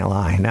dividends, I can't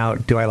lie. Now,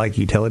 do I like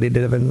utility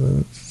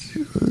dividends?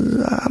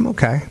 I'm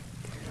okay.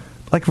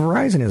 Like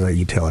Verizon is a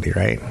utility,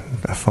 right?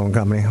 A phone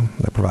company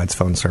that provides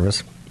phone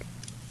service.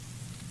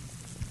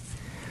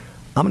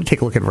 I'm going to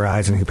take a look at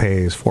Verizon, who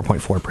pays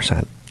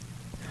 4.4%.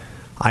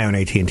 I own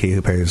AT&T,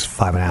 who pays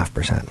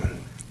 5.5%. I'm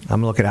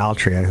going to look at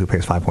Altria, who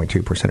pays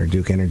 5.2%, or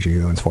Duke Energy,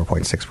 who owns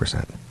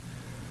 4.6%.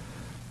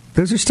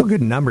 Those are still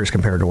good numbers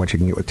compared to what you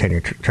can get with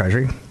 10-year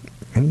Treasury.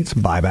 And you get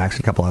some buybacks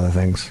and a couple other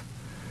things.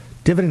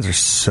 Dividends are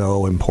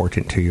so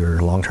important to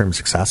your long-term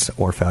success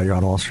or failure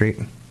on Wall Street.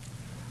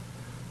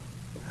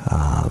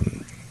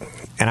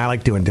 And I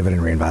like doing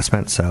dividend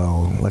reinvestment.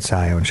 So let's say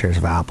I own shares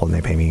of Apple and they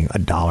pay me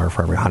 $1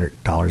 for every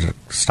 $100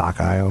 of stock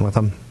I own with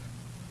them.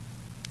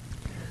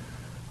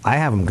 I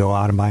have them go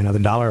out and buy another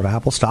 $1 of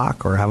Apple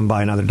stock, or have them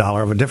buy another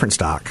 $1 of a different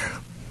stock.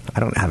 I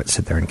don't have it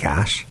sit there in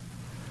cash.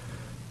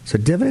 So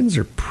dividends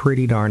are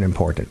pretty darn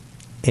important,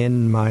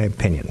 in my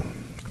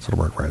opinion. That's what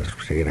work for. That's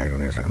what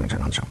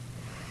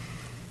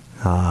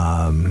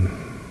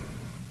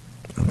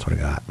I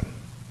got.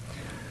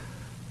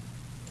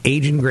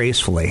 aging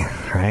gracefully,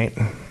 right?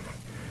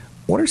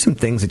 What are some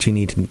things that you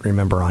need to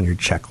remember on your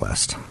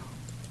checklist?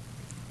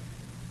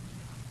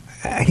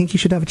 I think you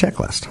should have a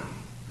checklist.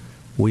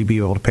 Will you be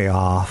able to pay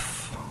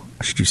off?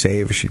 Should you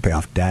save? Should you pay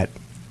off debt?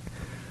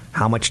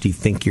 How much do you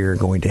think you're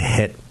going to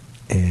hit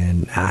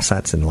in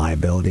assets and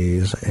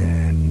liabilities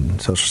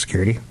and Social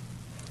Security?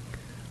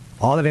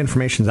 All that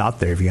information's out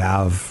there. If you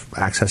have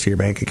access to your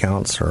bank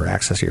accounts or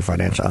access to your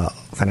financial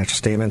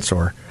statements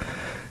or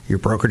your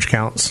brokerage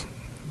accounts,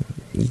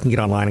 you can get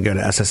online and go to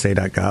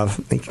ssa.gov.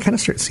 You can kind of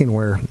start seeing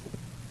where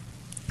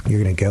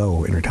you're going to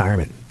go in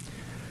retirement.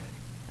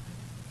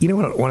 You know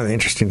what? One of the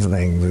interesting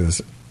things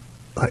is,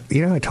 I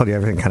told you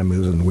everything kind of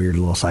moves in weird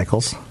little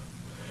cycles.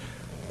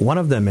 One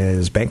of them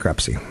is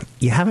bankruptcy.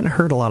 You haven't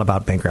heard a lot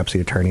about bankruptcy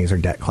attorneys or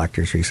debt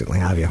collectors recently,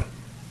 have you?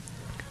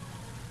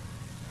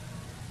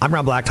 I'm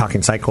Rob Black,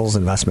 talking cycles,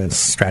 investments,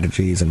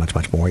 strategies, and much,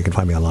 much more. You can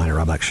find me online at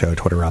Rob Black Show,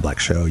 Twitter, Rob Black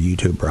Show,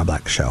 YouTube, Rob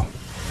Black Show.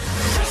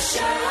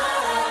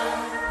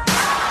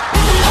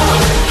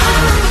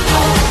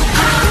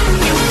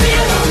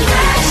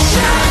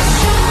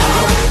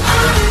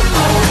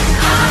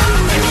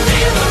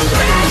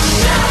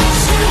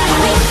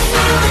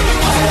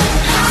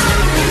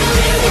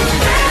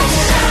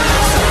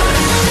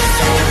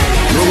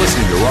 You're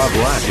listening to Rob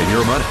Black and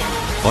Your Money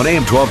on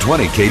AM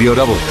 1220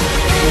 KDOW.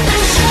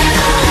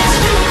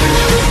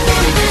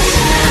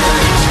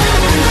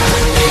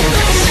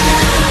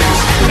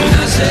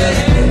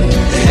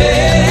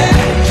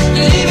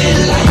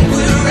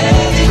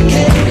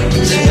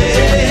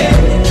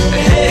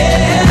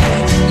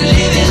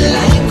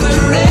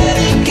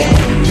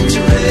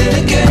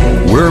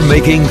 We're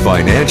making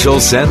financial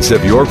sense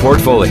of your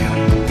portfolio.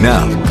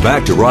 Now,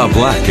 back to Rob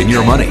Black and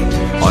Your Money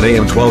on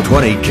AM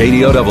 1220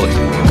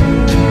 KDOW.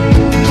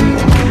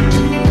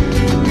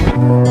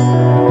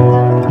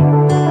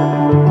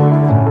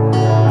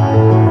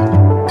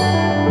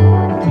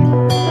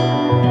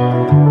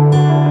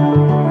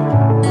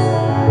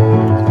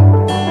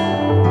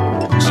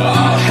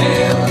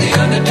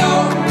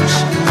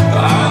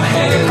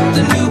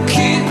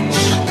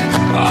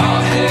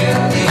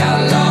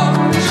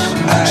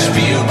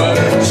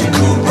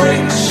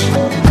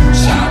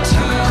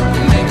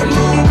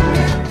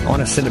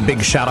 Send a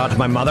big shout out to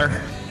my mother.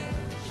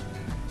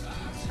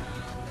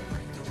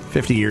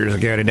 50 years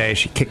ago today,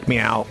 she kicked me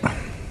out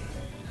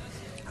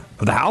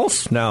of the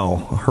house. No,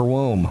 her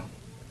womb.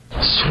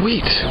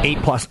 Sweet. 8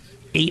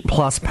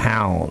 plus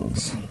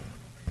pounds.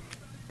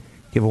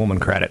 Give a woman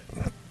credit.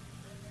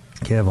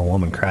 Give a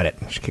woman credit.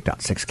 She kicked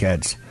out 6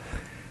 kids.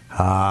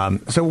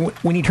 So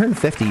when you turn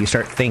 50, you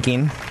start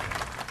thinking,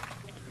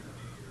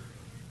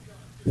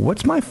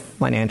 what's my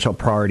financial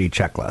priority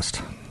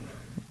checklist?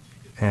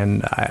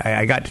 And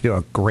I got to do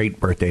a great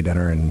birthday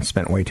dinner and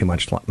spent way too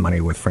much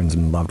money with friends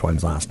and loved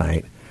ones last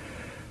night.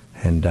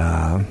 And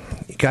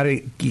you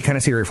kind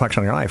of see a reflection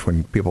on your life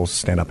when people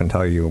stand up and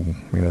tell you,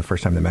 the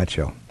first time they met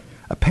you.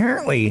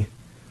 Apparently,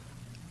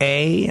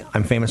 A,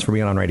 I'm famous for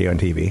being on radio and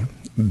TV.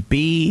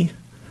 B,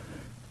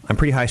 I'm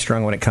pretty high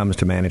strung when it comes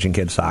to managing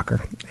kids'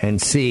 soccer.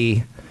 And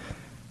C,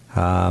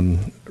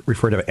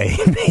 refer to A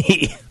and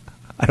B.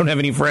 I don't have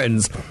any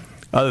friends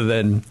other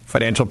than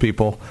financial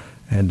people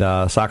and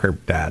soccer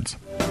dads.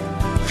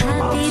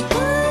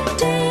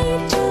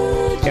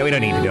 Yeah, we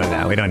don't need to do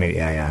that. We don't need.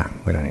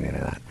 We don't need to do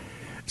that.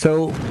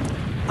 So,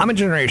 I'm a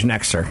Generation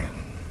Xer.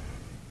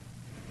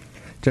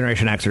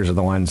 Generation Xers are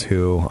the ones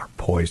who are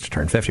poised to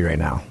turn 50 right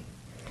now,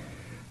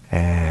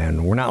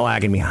 and we're not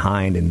lagging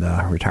behind in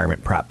the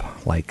retirement prep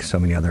like so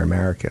many other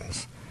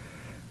Americans.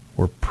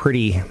 We're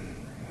pretty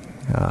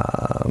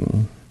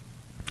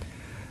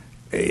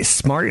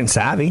smart and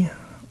savvy.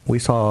 We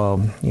saw,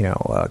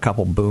 a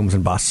couple booms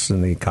and busts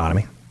in the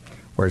economy,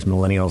 whereas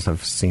millennials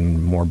have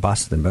seen more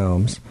busts than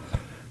booms.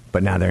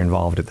 But now they're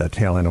involved at the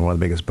tail end of one of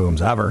the biggest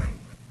booms ever.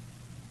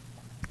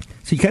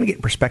 So you kind of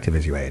get perspective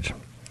as you age.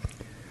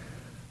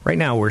 Right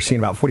now, we're seeing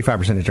about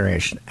 45% of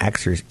Generation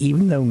Xers,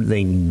 even though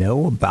they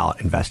know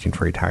about investing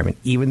for retirement,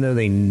 even though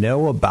they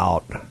know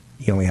about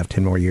you only have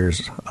 10 more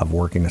years of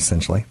working,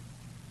 essentially,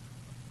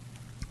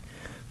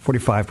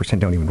 45%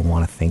 don't even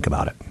want to think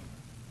about it.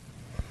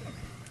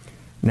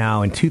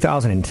 Now, in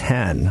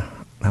 2010,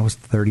 that was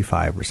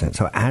 35%.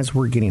 So as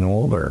we're getting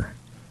older,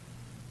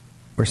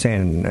 we're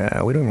saying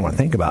we don't even want to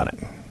think about it.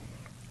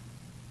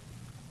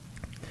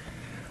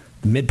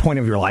 The midpoint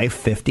of your life,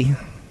 50.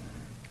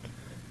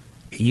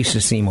 It used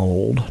to seem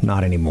old,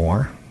 not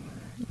anymore.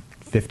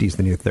 50 is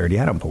the new 30.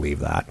 I don't believe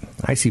that.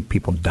 I see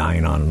people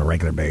dying on a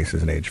regular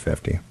basis at age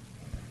 50.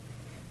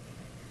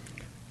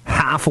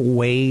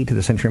 Halfway to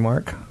the century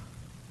mark?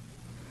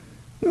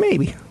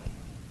 Maybe.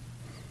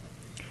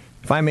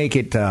 If I make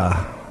it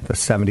the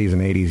 70s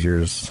and 80s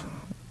years,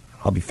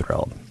 I'll be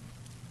thrilled.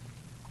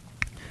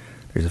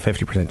 There's a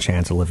 50%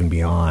 chance of living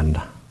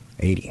beyond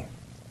 80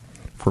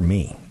 for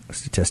me,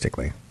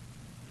 statistically.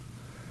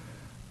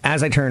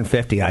 As I turn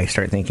 50, I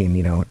start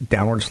thinking,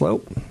 downward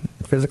slope,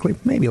 physically,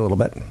 maybe a little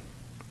bit.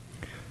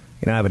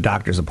 I have a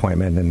doctor's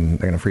appointment, and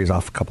they're going to freeze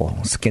off a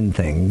couple skin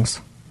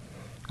things.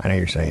 I know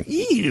you're saying,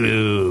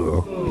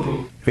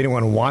 ew. If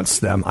anyone wants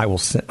them, I'll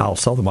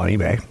sell them on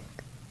eBay.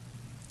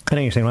 I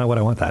know you're saying, why would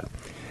I want that?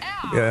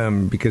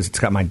 Because it's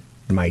got my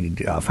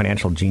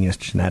financial genius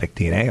genetic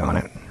DNA on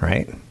it,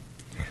 right?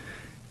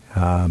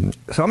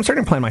 So I'm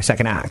starting to plan my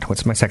second act.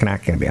 What's my second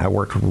act going to be? I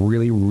worked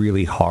really,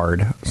 really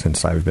hard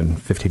since I've been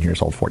 15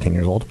 years old, 14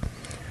 years old.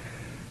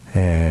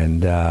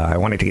 And I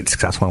wanted to get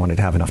successful. I wanted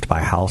to have enough to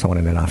buy a house. I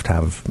wanted enough to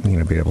have, be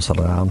able to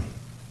settle down.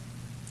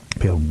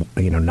 Be able,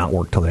 not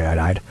work till the day I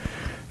died.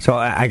 So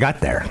I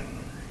got there.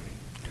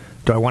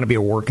 Do I want to be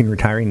a working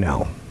retiree?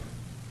 No.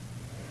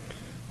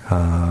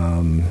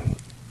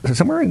 So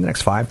somewhere in the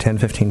next 5, 10,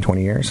 15,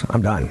 20 years,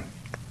 I'm done.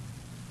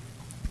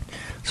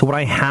 So what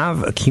I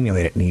have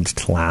accumulated needs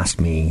to last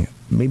me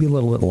maybe a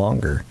little bit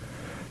longer.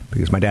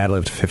 Because my dad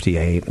lived to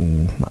 58,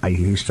 and I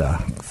used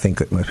to think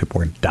that most people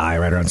would die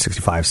right around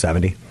 65,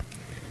 70.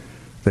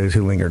 Those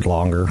who lingered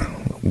longer,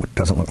 it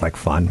doesn't look like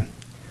fun.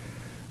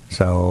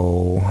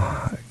 So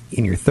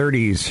in your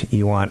 30s,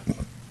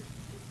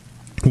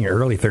 in your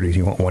early 30s,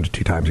 you want 1 to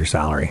 2 times your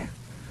salary.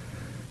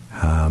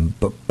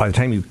 But by the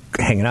time you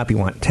hang it up, you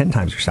want 10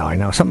 times your salary.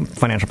 Now, some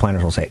financial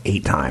planners will say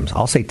 8 times.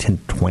 I'll say 10,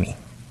 20.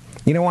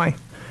 You know why?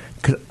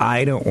 Because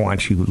I don't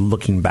want you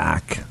looking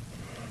back.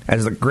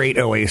 As the great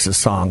Oasis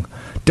song,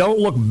 don't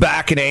look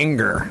back in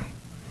anger.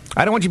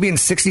 I don't want you being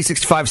 60,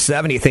 65,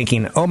 70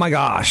 thinking, oh my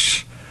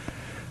gosh,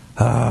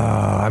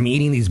 I'm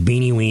eating these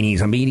beanie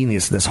weenies. I'm eating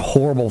this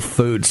horrible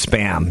food,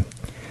 Spam.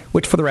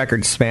 Which, for the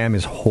record, Spam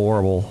is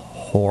horrible,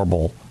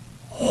 horrible,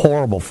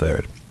 horrible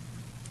food.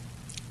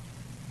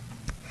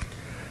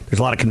 There's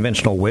a lot of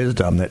conventional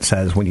wisdom that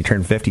says when you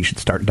turn 50, you should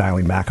start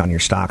dialing back on your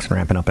stocks and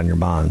ramping up on your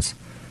bonds.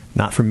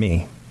 Not for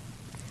me.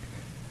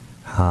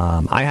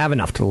 I have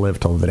enough to live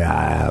till the day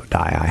I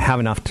die. I have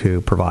enough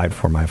to provide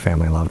for my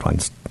family and loved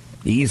ones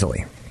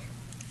easily.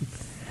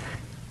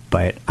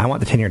 But I want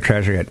the 10-year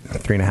treasury at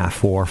 3.5%,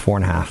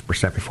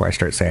 4.5% before I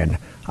start saying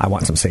I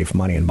want some safe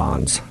money in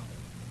bonds.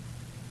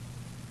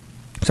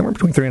 Somewhere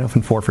between 3.5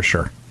 and 4 for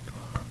sure.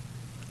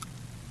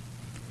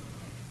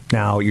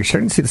 Now, you're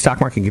starting to see the stock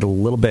market get a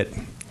little bit,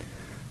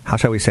 how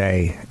shall we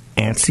say,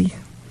 antsy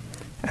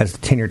as the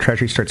 10-year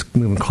treasury starts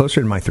moving closer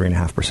to my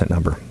 3.5%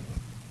 number.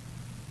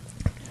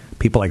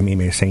 People like me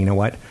may say, you know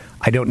what?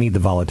 I don't need the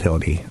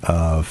volatility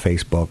of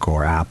Facebook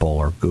or Apple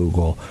or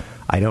Google.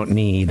 I don't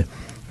need,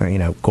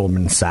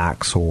 Goldman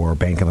Sachs or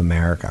Bank of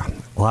America.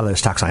 A lot of those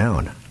stocks I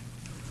own.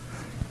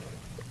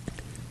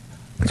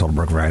 It's all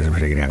Brooke Verizon for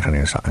taking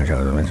action.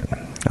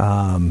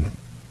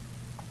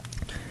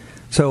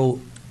 So,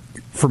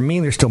 for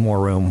me, there's still more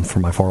room for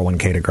my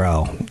 401k to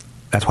grow.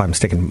 That's why I'm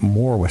sticking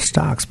more with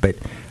stocks. But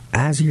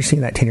as you're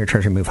seeing that 10-year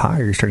treasury move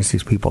higher, you're starting to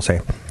see people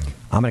say,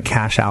 I'm going to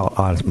cash out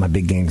on my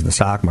big gains in the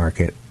stock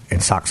market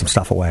and stock some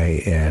stuff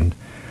away in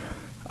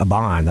a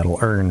bond that'll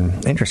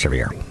earn interest every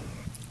year.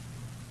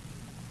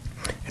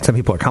 And some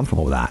people are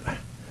comfortable with that.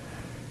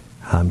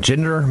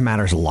 Gender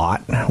matters a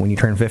lot when you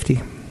turn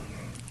 50.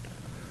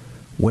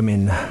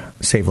 Women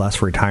save less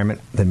for retirement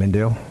than men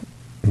do,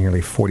 nearly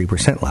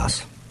 40%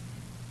 less.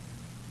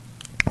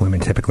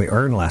 Women typically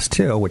earn less,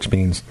 too, which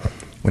means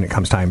when it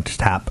comes time to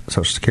tap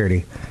Social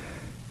Security,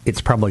 it's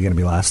probably going to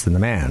be less than the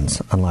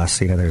man's, unless,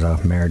 there's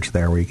a marriage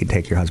there where you can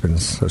take your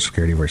husband's Social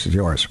Security versus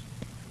yours.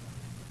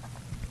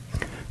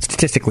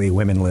 Statistically,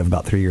 women live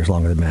about 3 years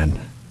longer than men.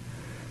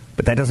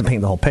 But that doesn't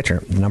paint the whole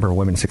picture. The number of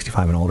women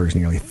 65 and older is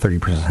nearly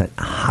 30%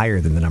 higher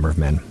than the number of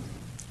men.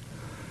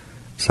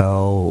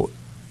 So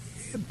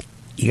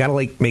you got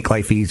to make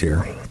life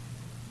easier.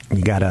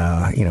 You got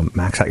to,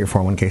 max out your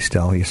 401k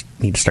still. You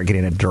need to start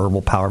getting a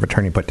durable power of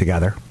attorney put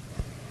together.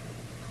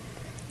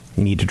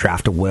 You need to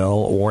draft a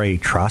will or a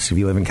trust. If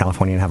you live in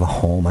California and have a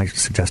home, I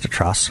suggest a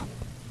trust.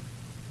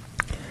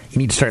 You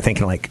need to start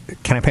thinking,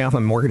 can I pay off my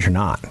mortgage or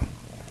not?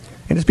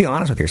 And just be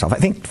honest with yourself. I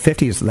think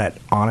 50 is that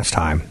honest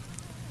time,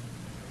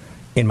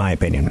 in my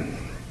opinion.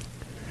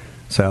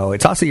 So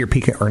it's also your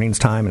peak earnings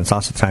time, and it's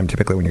also the time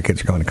typically when your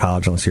kids are going to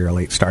college, unless you're a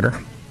late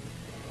starter.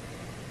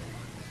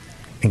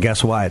 And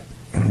guess what?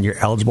 You're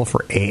eligible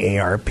for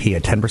AARP,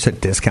 a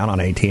 10% discount on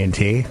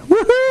AT&T.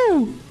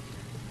 Woohoo!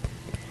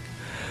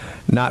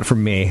 Not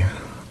from me.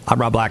 I'm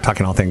Rob Black,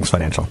 talking all things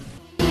financial.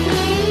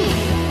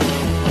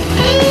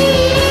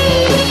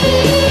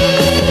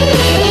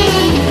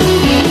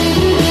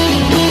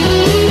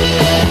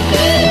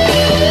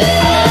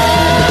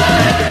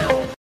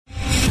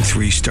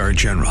 Three-star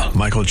General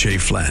Michael J.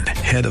 Flynn,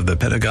 head of the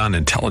Pentagon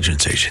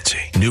Intelligence Agency,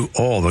 knew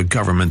all the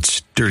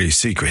government's dirty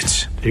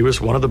secrets. He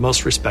was one of the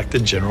most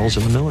respected generals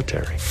in the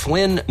military.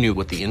 Flynn knew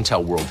what the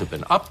intel world had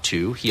been up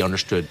to. He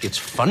understood its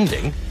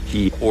funding.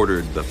 He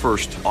ordered the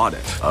first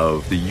audit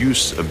of the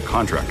use of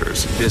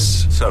contractors.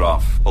 This set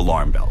off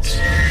alarm bells.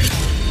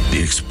 The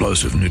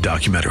explosive new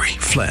documentary,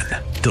 Flynn,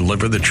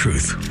 Deliver the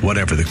Truth,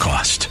 Whatever the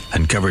Cost,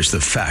 uncovers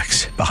the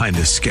facts behind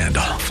this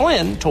scandal.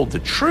 Flynn told the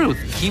truth.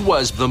 He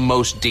was the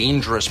most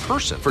dangerous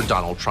person for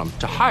Donald Trump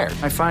to hire.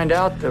 I find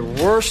out the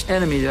worst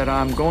enemy that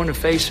I'm going to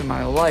face in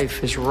my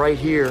life is right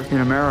here in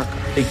America.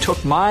 They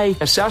took my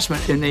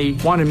assessment and they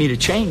wanted me to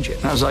change it.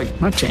 And I was like, I'm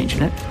not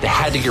changing it. They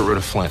had to get rid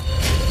of Flynn.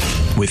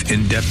 with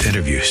in-depth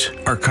interviews,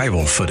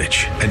 archival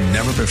footage, and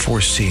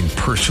never-before-seen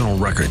personal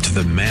records of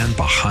the man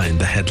behind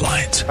the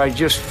headlines. I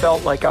just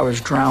felt like I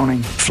was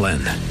drowning.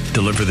 Flynn,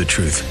 deliver the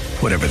truth,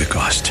 whatever the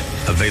cost.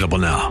 Available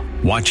now.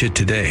 Watch it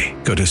today.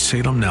 Go to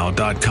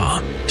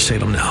salemnow.com.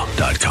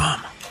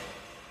 salemnow.com.